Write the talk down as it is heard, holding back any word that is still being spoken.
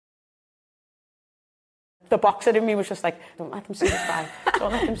The boxer in me was just like, don't let them see you cry.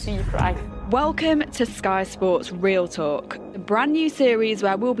 Don't let them see you cry. Welcome to Sky Sports Real Talk, a brand new series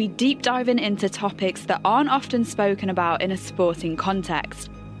where we'll be deep diving into topics that aren't often spoken about in a sporting context.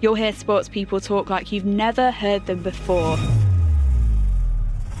 You'll hear sports people talk like you've never heard them before.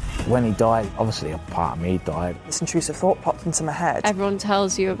 When he died, obviously a part of me died. This intrusive thought popped into my head. Everyone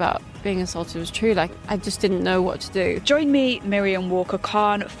tells you about being assaulted was true. Like, I just didn't know what to do. Join me, Miriam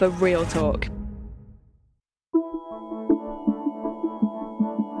Walker-Khan, for Real Talk.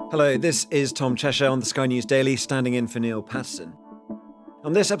 Hello, this is Tom Cheshire on the Sky News Daily, standing in for Neil Patterson.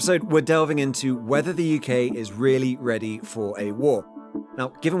 On this episode, we're delving into whether the UK is really ready for a war. Now,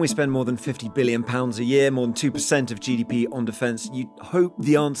 given we spend more than £50 billion a year, more than 2% of GDP on defence, you'd hope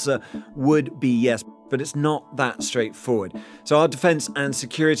the answer would be yes, but it's not that straightforward. So our defence and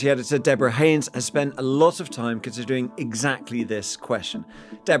security editor, Deborah Haynes, has spent a lot of time considering exactly this question.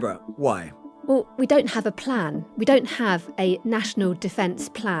 Deborah, why? Well, we don't have a plan. We don't have a national defence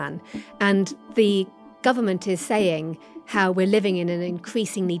plan. And the government is saying how we're living in an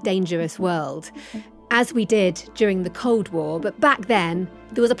increasingly dangerous world, as we did during the Cold War. But back then,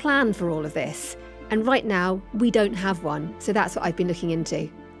 there was a plan for all of this. And right now, we don't have one. So that's what I've been looking into.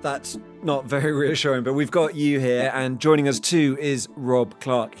 That's not very reassuring, but we've got you here, and joining us too is Rob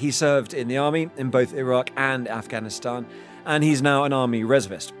Clark. He served in the army in both Iraq and Afghanistan, and he's now an army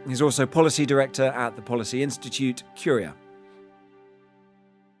reservist. He's also policy director at the Policy Institute, Curia.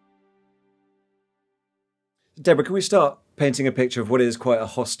 Deborah, can we start painting a picture of what is quite a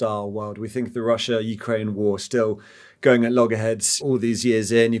hostile world? We think the Russia-Ukraine war still going at loggerheads all these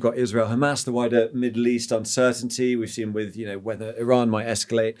years in. You've got Israel, Hamas, the wider Middle East uncertainty. We've seen with, whether Iran might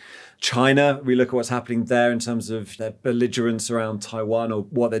escalate. China, we look at what's happening there in terms of their belligerence around Taiwan or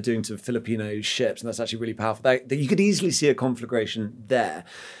what they're doing to Filipino ships. And that's actually really powerful. That you could easily see a conflagration there.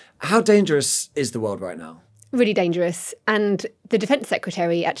 How dangerous is the world right now? Really dangerous. And the Defence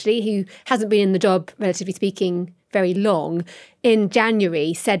Secretary, actually, who hasn't been in the job, relatively speaking, very long, in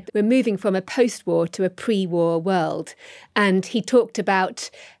January said we're moving from a post-war to a pre-war world. And he talked about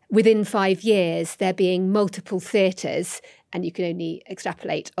within 5 years there being multiple theatres, and you can only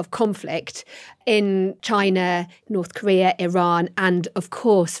extrapolate, of conflict in China, North Korea, Iran, and of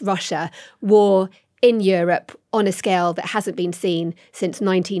course Russia, war in Europe on a scale that hasn't been seen since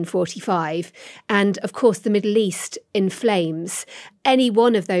 1945. And of course, the Middle East in flames. Any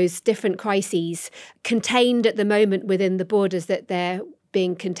one of those different crises contained at the moment within the borders that they're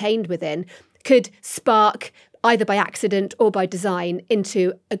being contained within could spark, either by accident or by design,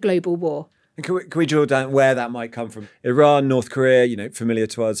 into a global war. And can we drill down where that might come from? Iran, North Korea, familiar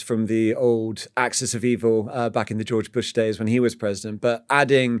to us from the old axis of evil back in the George Bush days when he was president. But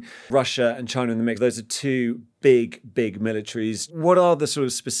adding Russia and China in the mix, those are two big militaries. What are the sort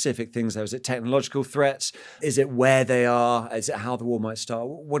of specific things there? Is it technological threats? Is it where they are? Is it how the war might start?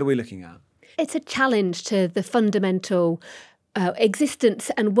 What are we looking at? It's a challenge to the fundamental existence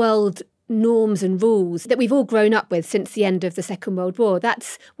and world norms and rules that we've all grown up with since the end of the Second World War.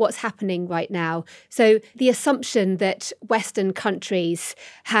 That's what's happening right now. So the assumption that Western countries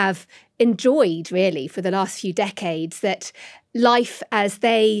have enjoyed, really, for the last few decades, that life as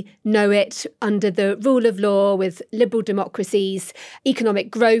they know it under the rule of law with liberal democracies,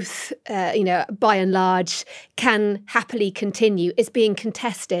 economic growth, by and large, can happily continue is being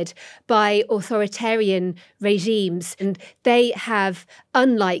contested by authoritarian regimes. And they have,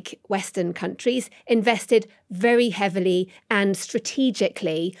 unlike Western countries, invested very heavily and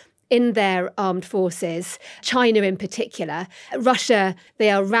strategically in their armed forces, China in particular. Russia,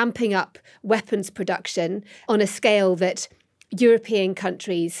 they are ramping up weapons production on a scale that European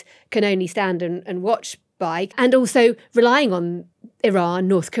countries can only stand and watch by, and also relying on Iran,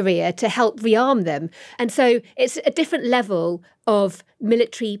 North Korea to help rearm them. And so it's a different level of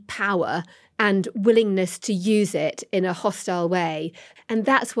military power and willingness to use it in a hostile way. And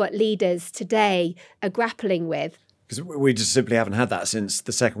that's what leaders today are grappling with. Because we just simply haven't had that since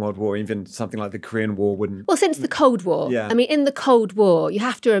the Second World War. Even something like the Korean War wouldn't... Well, since the Cold War. Yeah. I mean, in the Cold War, you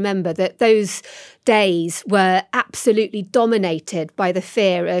have to remember that those days were absolutely dominated by the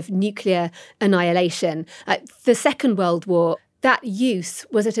fear of nuclear annihilation. The Second World War, that use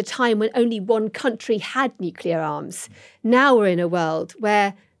was at a time when only one country had nuclear arms. Now we're in a world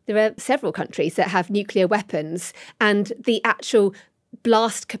where there are several countries that have nuclear weapons, and the actual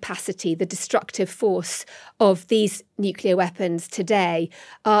blast capacity, the destructive force of these nuclear weapons today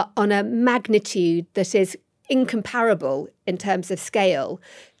are on a magnitude that is incomparable in terms of scale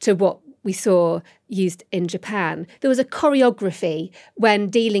to what we saw used in Japan. There was a choreography when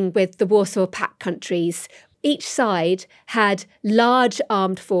dealing with the Warsaw Pact countries each side had large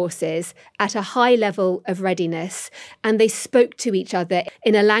armed forces at a high level of readiness, and they spoke to each other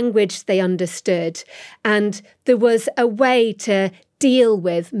in a language they understood. And there was a way to deal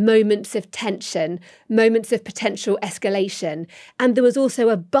with moments of tension, moments of potential escalation. And there was also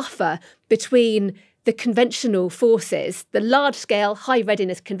a buffer between the conventional forces, the large-scale,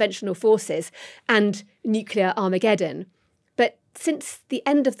 high-readiness conventional forces, and nuclear Armageddon. But since the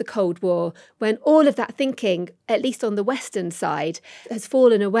end of the Cold War, when all of that thinking, at least on the Western side, has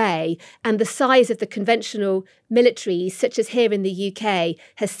fallen away, and the size of the conventional militaries, such as here in the UK,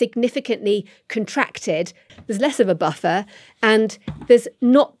 has significantly contracted, there's less of a buffer, and there's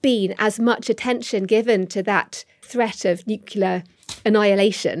not been as much attention given to that threat of nuclear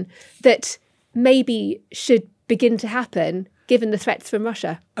annihilation that maybe should begin to happen given the threats from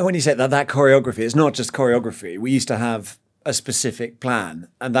Russia. And when you say that choreography, it's not just choreography. We used to have a specific plan,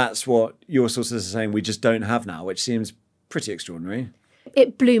 and that's what your sources are saying we just don't have now, which seems pretty extraordinary.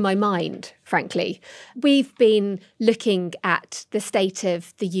 It blew my mind, frankly. We've been looking at the state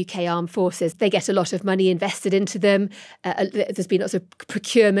of the UK armed forces. They get a lot of money invested into them. There's been lots of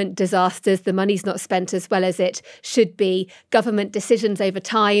procurement disasters. The money's not spent as well as it should be. Government decisions over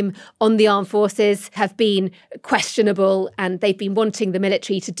time on the armed forces have been questionable, and they've been wanting the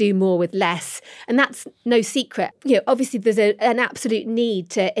military to do more with less. And that's no secret. Obviously, there's an absolute need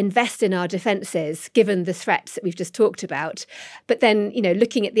to invest in our defences, given the threats that we've just talked about. But then,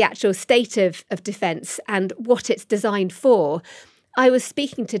 looking at the actual state of defence and what it's designed for, I was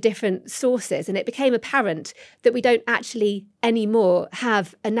speaking to different sources, and it became apparent that we don't actually anymore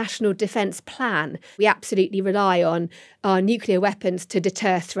have a national defence plan. We absolutely rely on our nuclear weapons to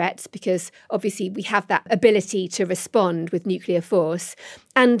deter threats, because obviously we have that ability to respond with nuclear force.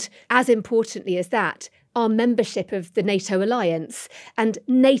 And as importantly as that, our membership of the NATO alliance. And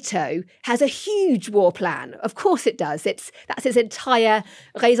NATO has a huge war plan. Of course it does. That's its entire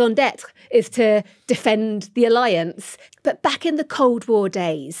raison d'etre, is to defend the alliance. But back in the Cold War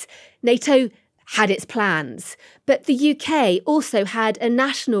days, NATO had its plans. But the UK also had a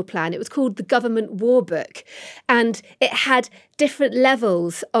national plan. It was called the Government War Book. And it had different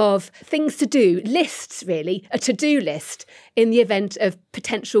levels of things to do, lists really, a to-do list in the event of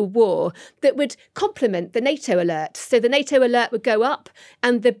potential war that would complement the NATO alert. So the NATO alert would go up,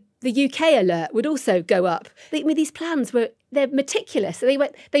 and the UK alert would also go up. These plans they're meticulous.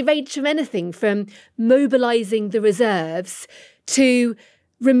 They range from anything from mobilising the reserves to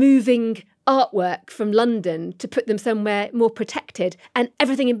removing artwork from London to put them somewhere more protected, and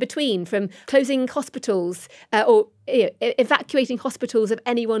everything in between, from closing hospitals or evacuating hospitals of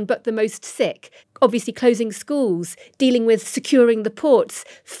anyone but the most sick, obviously closing schools, dealing with securing the ports,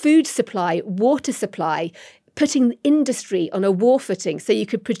 food supply, water supply, putting industry on a war footing so you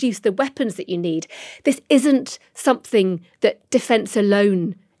could produce the weapons that you need. This isn't something that defence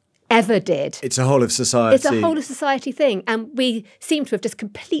alone ever did. It's a whole of society. It's a whole of society thing, and we seem to have just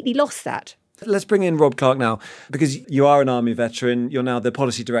completely lost that. Let's bring in Rob Clark now, because you are an Army veteran. You're now the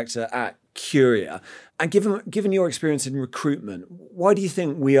policy director at Curia. And given your experience in recruitment, why do you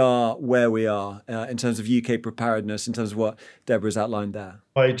think we are where we are in terms of UK preparedness, in terms of what Deborah's outlined there?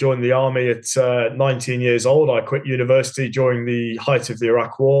 I joined the Army at 19 years old. I quit university during the height of the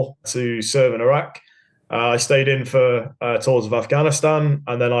Iraq War to serve in Iraq. I stayed in for tours of Afghanistan,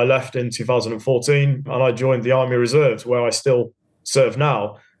 and then I left in 2014, and I joined the Army Reserves, where I still serve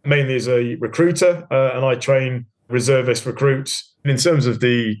now, mainly as a recruiter, and I train reservist recruits. In terms of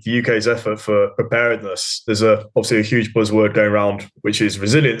the UK's effort for preparedness, there's obviously a huge buzzword going around, which is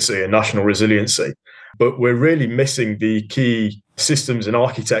resiliency and national resiliency. But we're really missing the key systems and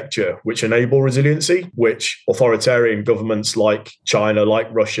architecture which enable resiliency, which authoritarian governments like China, like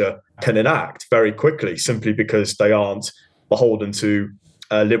Russia, can enact very quickly, simply because they aren't beholden to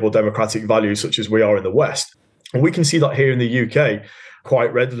liberal democratic values such as we are in the West. And we can see that here in the UK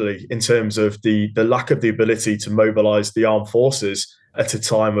quite readily in terms of the lack of the ability to mobilise the armed forces at a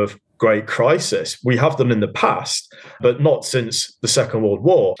time of great crisis. We have done in the past, but not since the Second World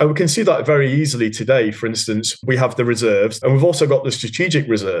War. And we can see that very easily today. For instance, we have the reserves, and we've also got the strategic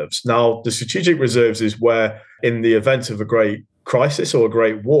reserves. Now, the strategic reserves is where, in the event of a great crisis or a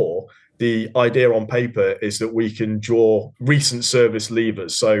great war, the idea on paper is that we can draw recent service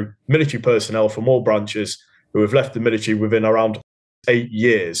leavers, so military personnel from all branches who have left the military within around 8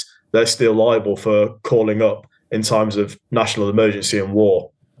 years. They're still liable for calling up in times of national emergency and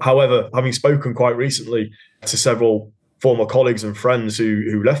war. However, having spoken quite recently to several former colleagues and friends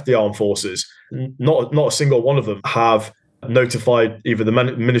who left the armed forces, not a single one of them have notified either the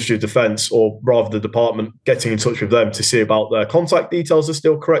Ministry of Defence or rather the department getting in touch with them to see about their contact details are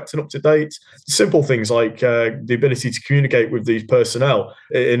still correct and up to date. Simple things like the ability to communicate with these personnel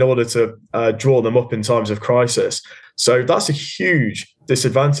in order to draw them up in times of crisis. So that's a huge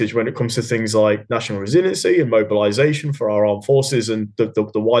disadvantage when it comes to things like national resiliency and mobilisation for our armed forces and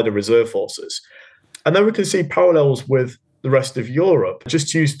the wider reserve forces. And then we can see parallels with the rest of Europe. Just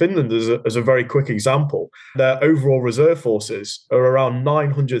to use Finland as a very quick example, their overall reserve forces are around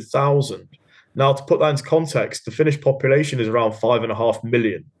 900,000. Now, to put that into context, the Finnish population is around 5.5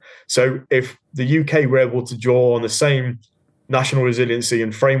 million. So if the UK were able to draw on the same national resiliency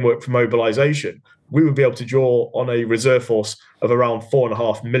and framework for mobilisation, we would be able to draw on a reserve force of around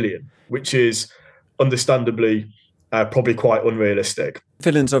 4.5 million, which is understandably probably quite unrealistic.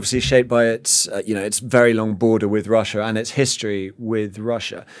 Finland's obviously shaped by its, its very long border with Russia and its history with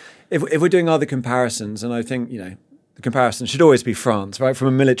Russia. If we're doing other comparisons, and I think, the comparison should always be France, right? From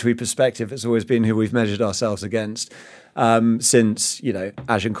a military perspective, it's always been who we've measured ourselves against since,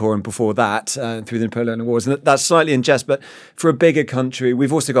 Agincourt and before that, through the Napoleonic Wars. And that's slightly in jest, but for a bigger country,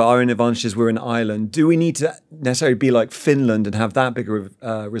 we've also got our own advantages. We're an island. Do we need to necessarily be like Finland and have that bigger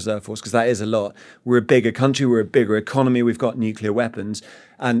reserve force? Because that is a lot. We're a bigger country. We're a bigger economy. We've got nuclear weapons.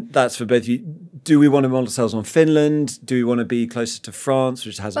 And that's for both of you. Do we want to model ourselves on Finland? Do we want to be closer to France,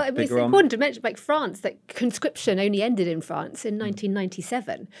 which has a bigger It's important to mention, like France, that conscription only ended in France in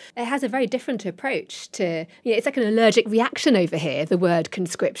 1997. It has a very different approach to, it's like an allergic reaction over here, the word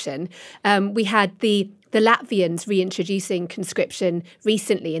conscription. We had the Latvians reintroducing conscription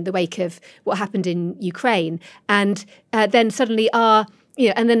recently in the wake of what happened in Ukraine. And then suddenly our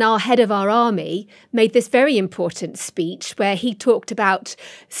head of our army made this very important speech where he talked about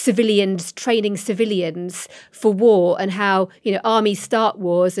civilians, training civilians for war and how, armies start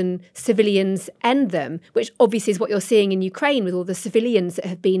wars and civilians end them, which obviously is what you're seeing in Ukraine with all the civilians that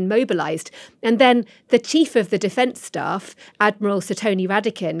have been mobilised. And then the chief of the defence staff, Admiral Sir Tony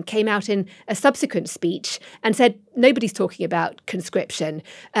Radakin, came out in a subsequent speech and said, nobody's talking about conscription.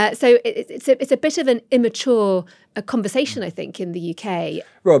 So it's a bit of an immature conversation, I think, in the UK.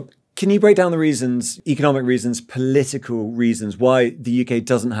 Rob, can you break down the reasons, economic reasons, political reasons, why the UK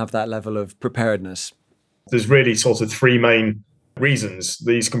doesn't have that level of preparedness? There's really sort of three main reasons.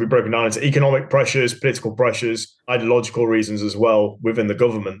 These can be broken down into economic pressures, political pressures, ideological reasons as well within the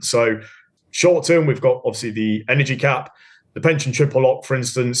government. So short term, we've got obviously the energy cap, the pension triple lock, for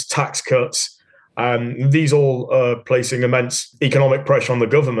instance, tax cuts. These all are placing immense economic pressure on the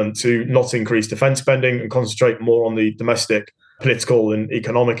government to not increase defence spending and concentrate more on the domestic political and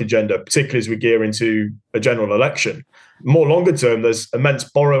economic agenda, particularly as we gear into a general election. More longer term, there's immense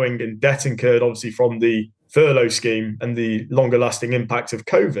borrowing and debt incurred, obviously, from the furlough scheme and the longer lasting impact of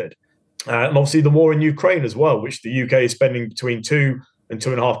COVID. And obviously the war in Ukraine as well, which the UK is spending between £2 and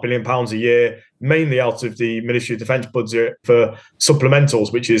 £2.5 billion a year, mainly out of the Ministry of Defence budget for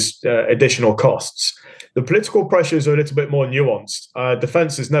supplementals, which is additional costs. The political pressures are a little bit more nuanced.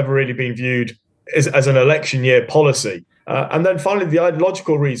 Defence has never really been viewed as an election year policy. And then finally, the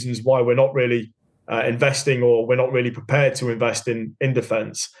ideological reasons why we're not really investing or we're not really prepared to invest in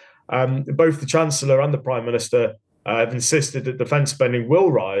defence. Both the Chancellor and the Prime Minister have insisted that defence spending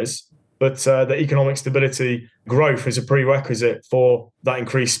will rise, but the economic stability growth is a prerequisite for that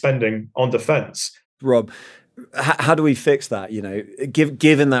increased spending on defence. Rob, how do we fix that?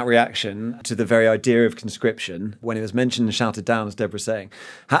 Given that reaction to the very idea of conscription, when it was mentioned and shouted down, as Deborah's saying,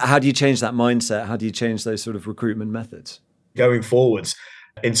 how do you change that mindset? How do you change those sort of recruitment methods? Going forwards,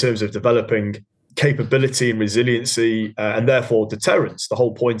 in terms of developing capability and resiliency and therefore deterrence, the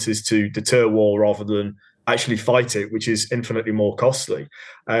whole point is to deter war rather than actually fight it, which is infinitely more costly.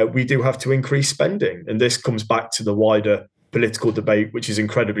 We do have to increase spending. And this comes back to the wider political debate, which is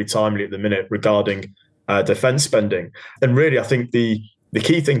incredibly timely at the minute regarding defence spending. And really, I think the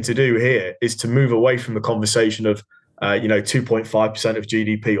key thing to do here is to move away from the conversation of 2.5% of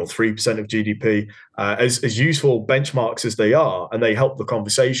GDP or 3% of GDP, as useful benchmarks as they are, and they help the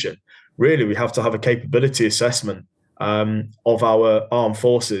conversation. Really, we have to have a capability assessment of our armed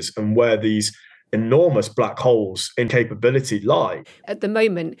forces and where these enormous black holes in capability lie. At the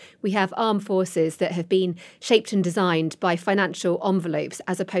moment, we have armed forces that have been shaped and designed by financial envelopes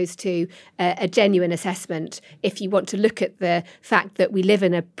as opposed to a genuine assessment. If you want to look at the fact that we live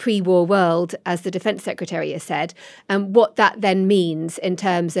in a pre-war world, as the Defence Secretary has said, and what that then means in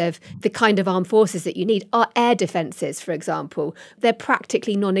terms of the kind of armed forces that you need. Our air defences, for example, they're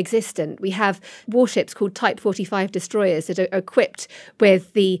practically non-existent. We have warships called Type 45 destroyers that are equipped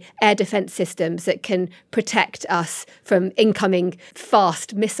with the air defence systems that can protect us from incoming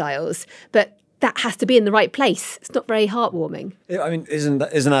fast missiles. But that has to be in the right place. It's not very heartwarming. I mean, isn't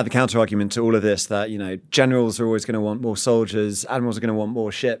that the counter argument to all of this, that, generals are always going to want more soldiers, admirals are going to want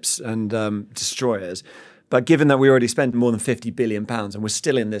more ships and destroyers? But given that we already spent more than £50 billion and we're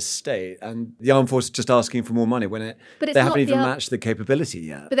still in this state, and the armed forces just asking for more money when they haven't even matched the capability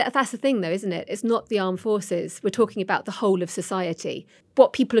yet. But that's the thing, though, isn't it? It's not the armed forces. We're talking about the whole of society.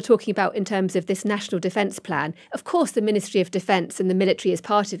 What people are talking about in terms of this National Defence Plan, of course, the Ministry of Defence and the military is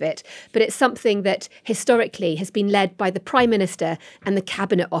part of it, but it's something that historically has been led by the Prime Minister and the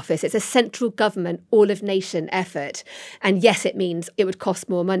Cabinet Office. It's a central government, all-of-nation effort. And yes, it means it would cost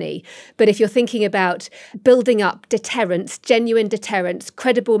more money. But if you're thinking about building up deterrence, genuine deterrence,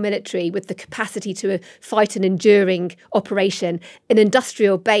 credible military with the capacity to fight an enduring operation, an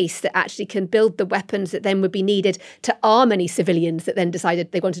industrial base that actually can build the weapons that then would be needed to arm any civilians that then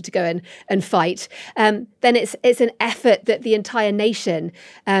decided they wanted to go and fight, then it's an effort that the entire nation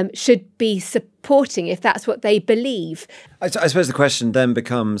should be supporting if that's what they believe. I suppose the question then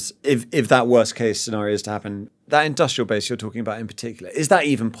becomes, if that worst case scenario is to happen, that industrial base you're talking about in particular, is that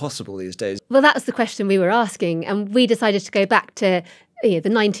even possible these days? Well, that's the question we were asking, and we decided to go back to the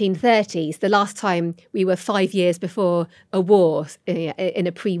 1930s, the last time we were 5 years before a war in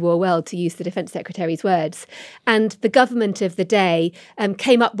a pre-war world, to use the Defence Secretary's words. And the government of the day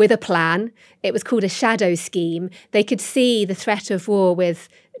came up with a plan. It was called a shadow scheme. They could see the threat of war with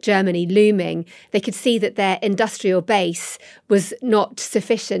Germany looming. They could see that their industrial base was not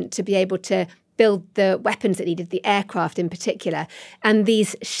sufficient to be able to build the weapons it needed, the aircraft in particular. And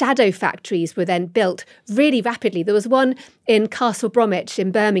these shadow factories were then built really rapidly. There was one in Castle Bromwich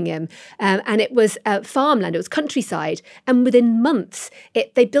in Birmingham, and it was farmland, it was countryside. And within months,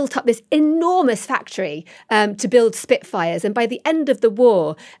 they built up this enormous factory to build Spitfires. And by the end of the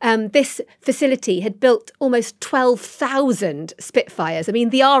war, this facility had built almost 12,000 Spitfires. I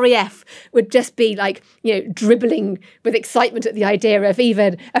mean, the RAF would just be dribbling with excitement at the idea of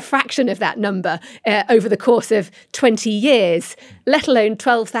even a fraction of that number over the course of 20 years, let alone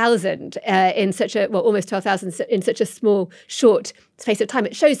 12,000 almost 12,000 in such a small, short space of time.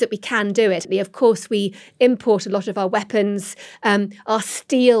 It shows that we can do it. Of course, we import a lot of our weapons, our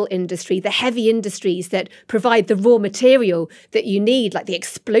steel industry, the heavy industries that provide the raw material that you need, like the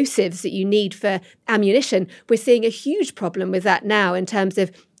explosives that you need for ammunition. We're seeing a huge problem with that now in terms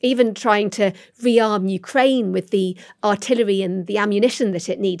of even trying to rearm Ukraine with the artillery and the ammunition that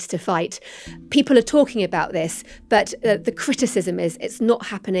it needs to fight. People are talking about this, but the criticism is it's not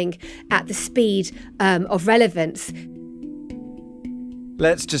happening at the speed of relevance.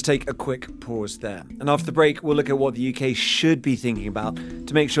 Let's just take a quick pause there. And after the break, we'll look at what the UK should be thinking about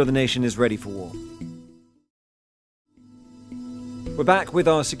to make sure the nation is ready for war. We're back with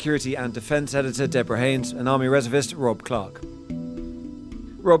our security and defence editor, Deborah Haynes, and Army reservist, Rob Clark.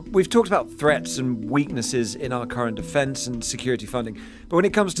 Rob, we've talked about threats and weaknesses in our current defence and security funding, but when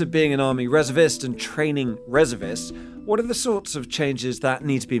it comes to being an Army reservist and training reservists, what are the sorts of changes that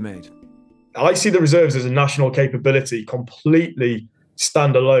need to be made? I see the reserves as a national capability, completely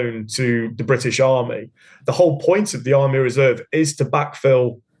standalone to the British Army. The whole point of the Army Reserve is to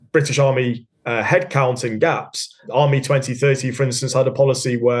backfill British Army headcount and gaps. Army 2030, for instance, had a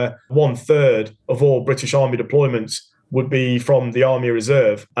policy where 1/3 of all British Army deployments would be from the Army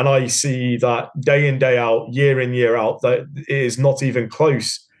Reserve. And I see that day in, day out, year in, year out, that it is not even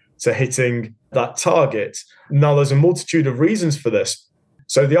close to hitting that target. Now, there's a multitude of reasons for this.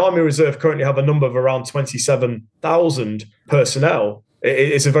 So the Army Reserve currently have a number of around 27,000 personnel.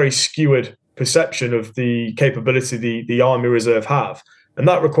 It's a very skewed perception of the capability the Army Reserve have. And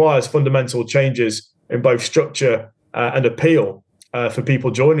that requires fundamental changes in both structure and appeal for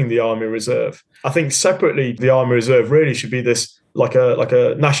people joining the Army Reserve. I think separately, the Army Reserve really should be this like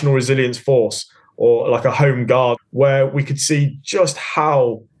a national resilience force or like a home guard, where we could see just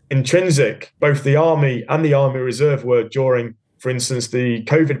how intrinsic both the Army and the Army Reserve were during, for instance, the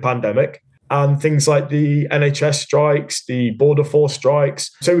COVID pandemic and things like the NHS strikes, the Border Force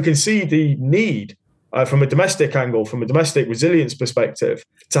strikes. So we can see the need from a domestic angle, from a domestic resilience perspective,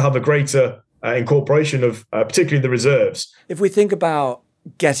 to have a greater incorporation of particularly the reserves. If we think about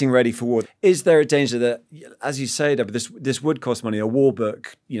getting ready for war, is there a danger that, as you say, Deborah, this would cost money? A war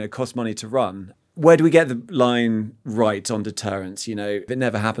book, costs money to run. Where do we get the line right on deterrence? If it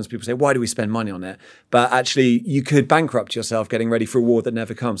never happens, people say, why do we spend money on it? But actually, you could bankrupt yourself getting ready for a war that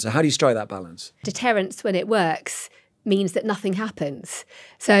never comes. So how do you strike that balance? Deterrence, when it works, means that nothing happens.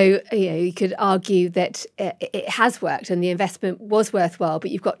 So, you could argue that it has worked and the investment was worthwhile,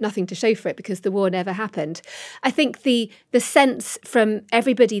 but you've got nothing to show for it because the war never happened. I think the sense from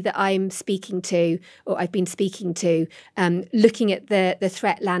everybody that I'm speaking to, or I've been speaking to, looking at the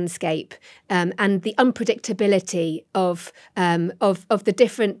threat landscape and the unpredictability of the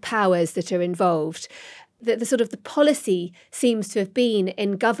different powers that are involved, the sort of the policy seems to have been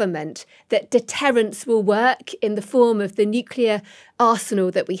in government that deterrence will work in the form of the nuclear arsenal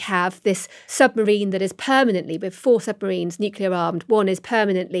that we have, this submarine that is permanently, with 4 submarines nuclear armed, 1 is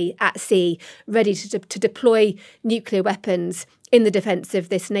permanently at sea, ready to deploy nuclear weapons in the defence of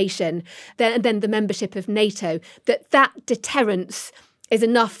this nation, then the membership of NATO, that deterrence is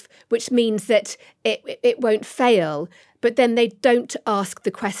enough, which means that it won't fail. But then they don't ask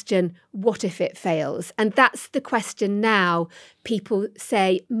the question, what if it fails? And that's the question now people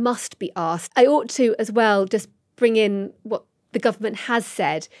say must be asked. I ought to as well just bring in what the government has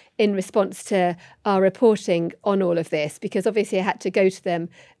said in response to our reporting on all of this, because obviously I had to go to them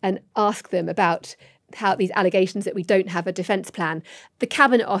and ask them about how these allegations that we don't have a defence plan. The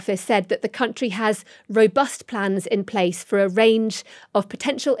Cabinet Office said that the country has robust plans in place for a range of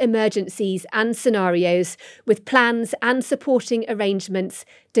potential emergencies and scenarios, with plans and supporting arrangements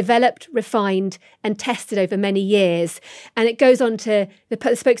developed, refined and tested over many years. And it goes on to, the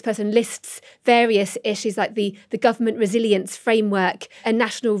spokesperson lists various issues like the government resilience framework, a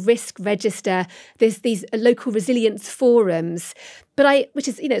national risk register, there's these local resilience forums. But which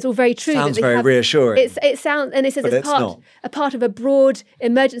is, it's all very true. Sounds very reassuring. It sounds, and it says it's a part of a broad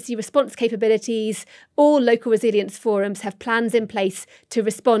emergency response capabilities. All local resilience forums have plans in place to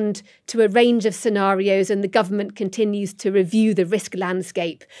respond to a range of scenarios, and the government continues to review the risk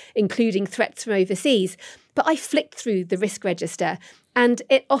landscape, including threats from overseas. But I flicked through the risk register, and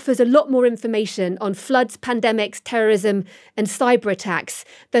it offers a lot more information on floods, pandemics, terrorism, and cyber attacks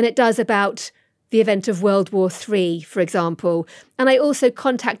than it does about the event of World War III, for example. And I also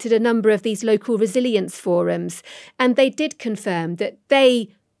contacted a number of these local resilience forums, and they did confirm that they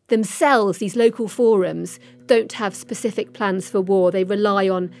themselves, these local forums, don't have specific plans for war. They rely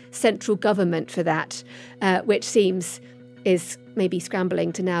on central government for that, which is maybe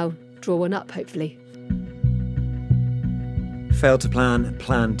scrambling to now draw one up, hopefully. Fail to plan,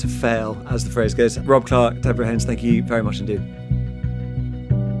 plan to fail, as the phrase goes. Rob Clark, Deborah Haynes, thank you very much indeed.